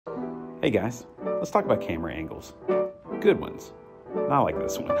Hey guys, let's talk about camera angles. Good ones, not like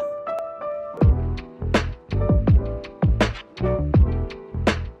this one.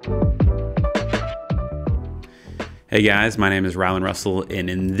 Hey guys, my name is Rylan Russell, and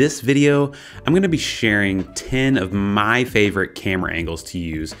in this video, I'm going to be sharing 10 of my favorite camera angles to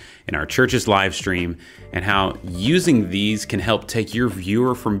use in our church's live stream, and how using these can help take your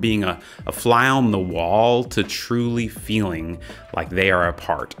viewer from being a fly on the wall to truly feeling like they are a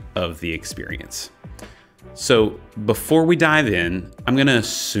part of the experience. So before we dive in, I'm going to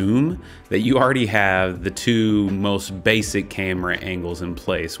assume that you already have the two most basic camera angles in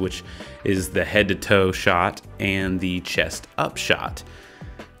place, which is the head to toe shot and the chest up shot.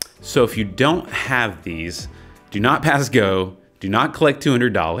 So if you don't have these, do not pass go, do not collect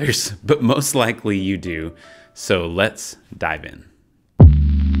 $200, but most likely you do. So let's dive in.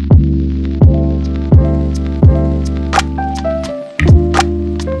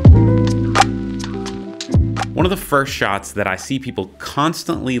 One of the first shots that I see people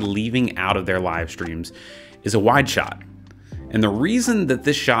constantly leaving out of their live streams is a wide shot. And the reason that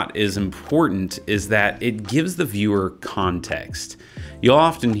this shot is important is that it gives the viewer context. You'll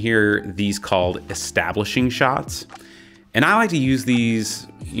often hear these called establishing shots. And I like to use these,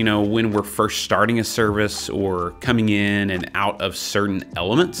 when we're first starting a service or coming in and out of certain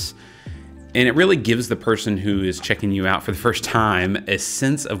elements. And it really gives the person who is checking you out for the first time a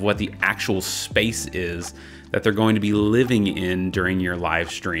sense of what the actual space is that they're going to be living in during your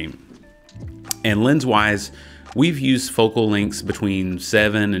live stream. And lens-wise, we've used focal lengths between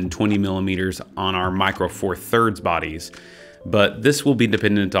 7 and 20 millimeters on our micro 4/3 bodies, but this will be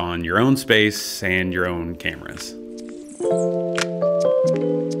dependent on your own space and your own cameras.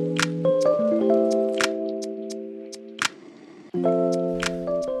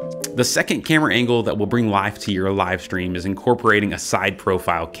 The second camera angle that will bring life to your live stream is incorporating a side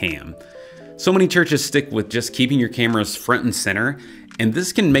profile cam. So many churches stick with just keeping your cameras front and center, and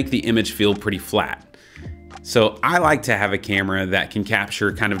this can make the image feel pretty flat. So I like to have a camera that can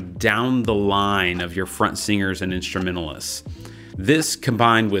capture kind of down the line of your front singers and instrumentalists. This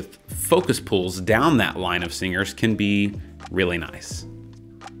combined with focus pulls down that line of singers can be really nice.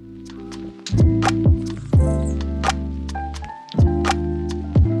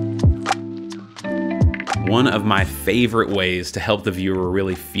 One of my favorite ways to help the viewer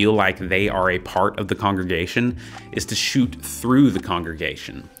really feel like they are a part of the congregation is to shoot through the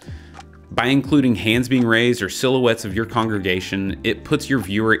congregation. By including hands being raised or silhouettes of your congregation, it puts your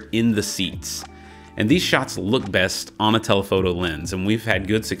viewer in the seats. And these shots look best on a telephoto lens, and we've had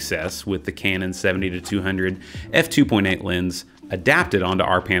good success with the Canon 70-200 f2.8 lens adapted onto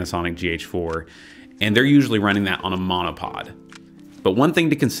our Panasonic GH4, and they're usually running that on a monopod. But one thing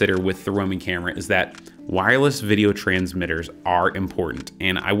to consider with the roaming camera is that wireless video transmitters are important,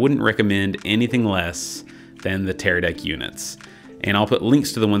 and I wouldn't recommend anything less than the Teradek units. And I'll put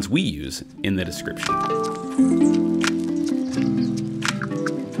links to the ones we use in the description.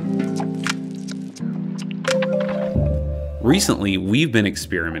 Recently, we've been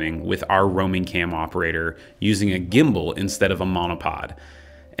experimenting with our roaming cam operator using a gimbal instead of a monopod.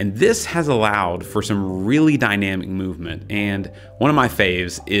 And this has allowed for some really dynamic movement, and one of my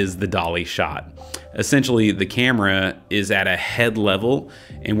faves is the dolly shot. Essentially, the camera is at a head level,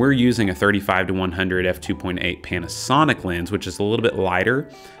 and we're using a 35-100 f2.8 Panasonic lens, which is a little bit lighter,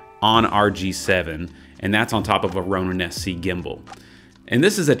 on our G7, and that's on top of a Ronin SC gimbal. And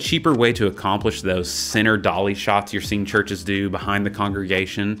this is a cheaper way to accomplish those center dolly shots you're seeing churches do behind the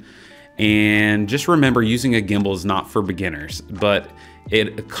congregation. And just remember, using a gimbal is not for beginners, but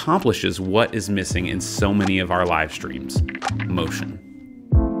it accomplishes what is missing in so many of our live streams: motion.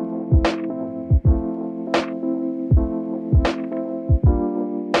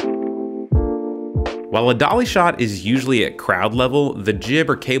 While a dolly shot is usually at crowd level, the jib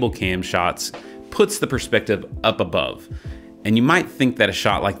or cable cam shots puts the perspective up above. And you might think that a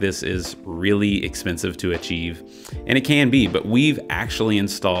shot like this is really expensive to achieve, and it can be, but we've actually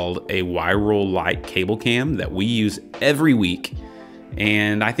installed a Y-Roll Lite cable cam that we use every week,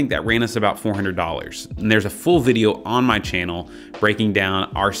 and I think that ran us about $400. And there's a full video on my channel breaking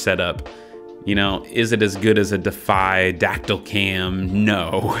down our setup. Is it as good as a Defy Dactyl cam?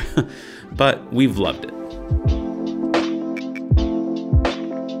 No, but we've loved it.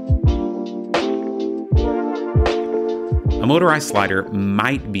 A motorized slider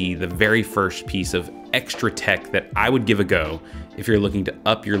might be the very first piece of extra tech that I would give a go if you're looking to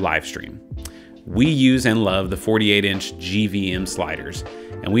up your live stream. We use and love the 48-inch GVM sliders,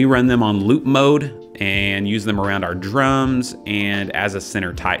 and we run them on loop mode and use them around our drums and as a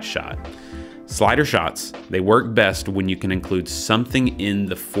center tight shot. Slider shots, they work best when you can include something in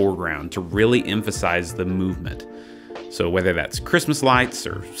the foreground to really emphasize the movement. So whether that's Christmas lights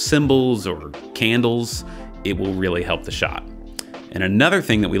or symbols or candles, it will really help the shot. And another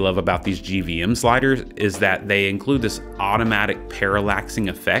thing that we love about these GVM sliders is that they include this automatic parallaxing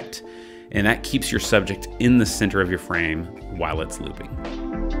effect, and that keeps your subject in the center of your frame while it's looping.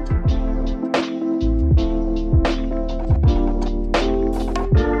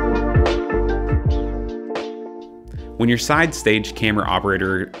 When your side stage camera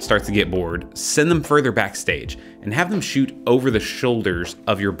operator starts to get bored, send them further backstage and have them shoot over the shoulders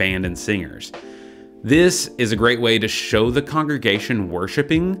of your band and singers. This is a great way to show the congregation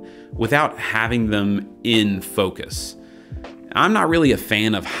worshiping without having them in focus. I'm not really a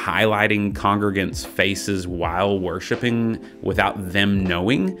fan of highlighting congregants' faces while worshiping without them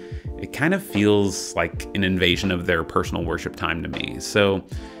knowing. It kind of feels like an invasion of their personal worship time to me. So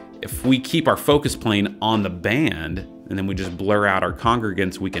if we keep our focus plane on the band and then we just blur out our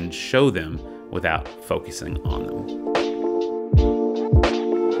congregants, we can show them without focusing on them.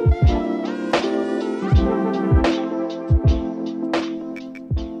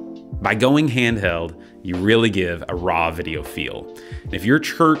 By going handheld, you really give a raw video feel. And if your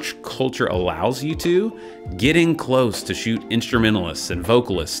church culture allows you to, get in close to shoot instrumentalists and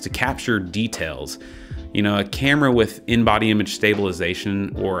vocalists to capture details. You know, a camera with in-body image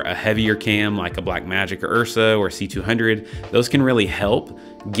stabilization or a heavier cam like a Blackmagic or Ursa or C200, those can really help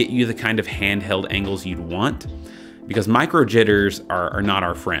get you the kind of handheld angles you'd want, because micro jitters are not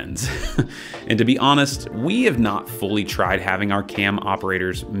our friends. And to be honest, we have not fully tried having our cam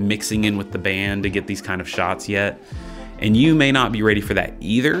operators mixing in with the band to get these kind of shots yet. And you may not be ready for that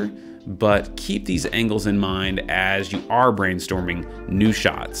either, but keep these angles in mind as you are brainstorming new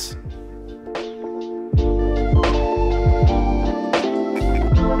shots.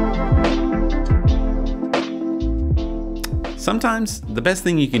 Sometimes the best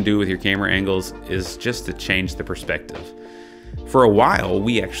thing you can do with your camera angles is just to change the perspective. For a while,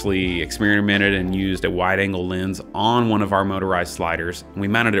 we actually experimented and used a wide-angle lens on one of our motorized sliders. We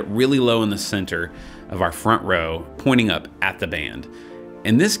mounted it really low in the center of our front row, pointing up at the band.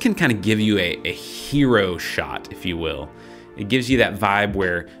 And this can kind of give you a hero shot, if you will. It gives you that vibe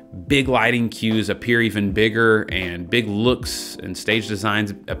where big lighting cues appear even bigger and big looks and stage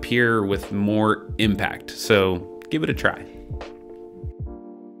designs appear with more impact. So give it a try.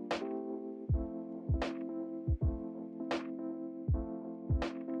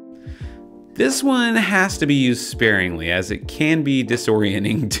 This one has to be used sparingly, as it can be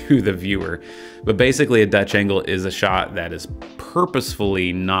disorienting to the viewer. But basically, a Dutch angle is a shot that is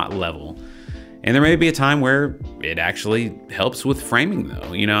purposefully not level. And there may be a time where it actually helps with framing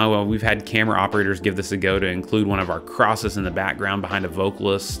though. You know, we've had camera operators give this a go to include one of our crosses in the background behind a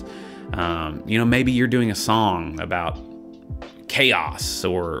vocalist. You know, maybe you're doing a song about chaos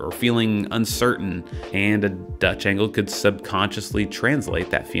or feeling uncertain, and a Dutch angle could subconsciously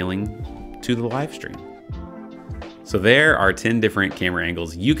translate that feeling to the live stream. So there are 10 different camera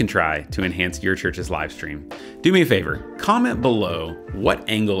angles you can try to enhance your church's live stream. Do me a favor, comment below what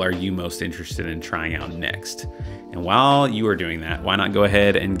angle are you most interested in trying out next. And while you are doing that, why not go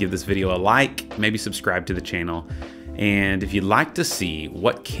ahead and give this video a like, maybe subscribe to the channel. And if you'd like to see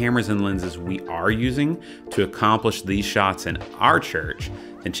what cameras and lenses we are using to accomplish these shots in our church,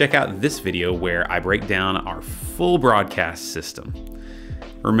 then check out this video where I break down our full broadcast system.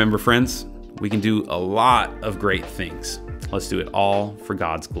 Remember, friends, we can do a lot of great things. Let's do it all for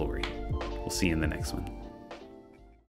God's glory. We'll see you in the next one.